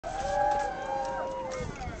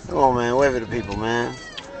Come on, man. Wave at the people, man.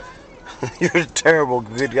 You're a terrible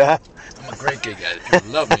good guy. I'm a great good guy.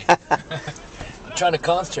 People love me. I'm trying to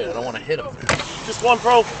concentrate. I don't want to hit him. Just one,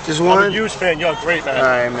 bro. Just one? I'm a huge fan. You're great, man. All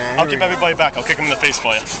right, man. I'll keep everybody back. I'll kick him in the face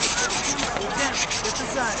for you.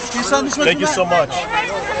 Thank you so much. All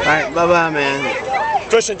right, bye-bye, man.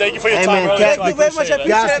 Christian, thank you for your Hey, time, man, bro. thank you very much.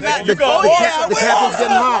 Guys, the captain's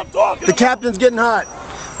getting hot. The captain's getting hot.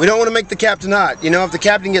 We don't want to make the captain hot. You know, if the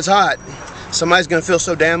captain gets hot, somebody's going to feel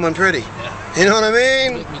so damn unpretty. Yeah. You know what I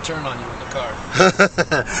mean? Make me turn on you in the car.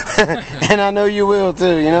 And I know you will,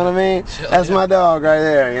 too. You know what I mean? Sure, That's my dog right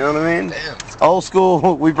there. You know what I mean? Damn. Old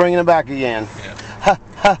school, we bringing it back again. Yeah. Ha,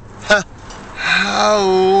 ha, ha.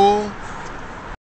 How?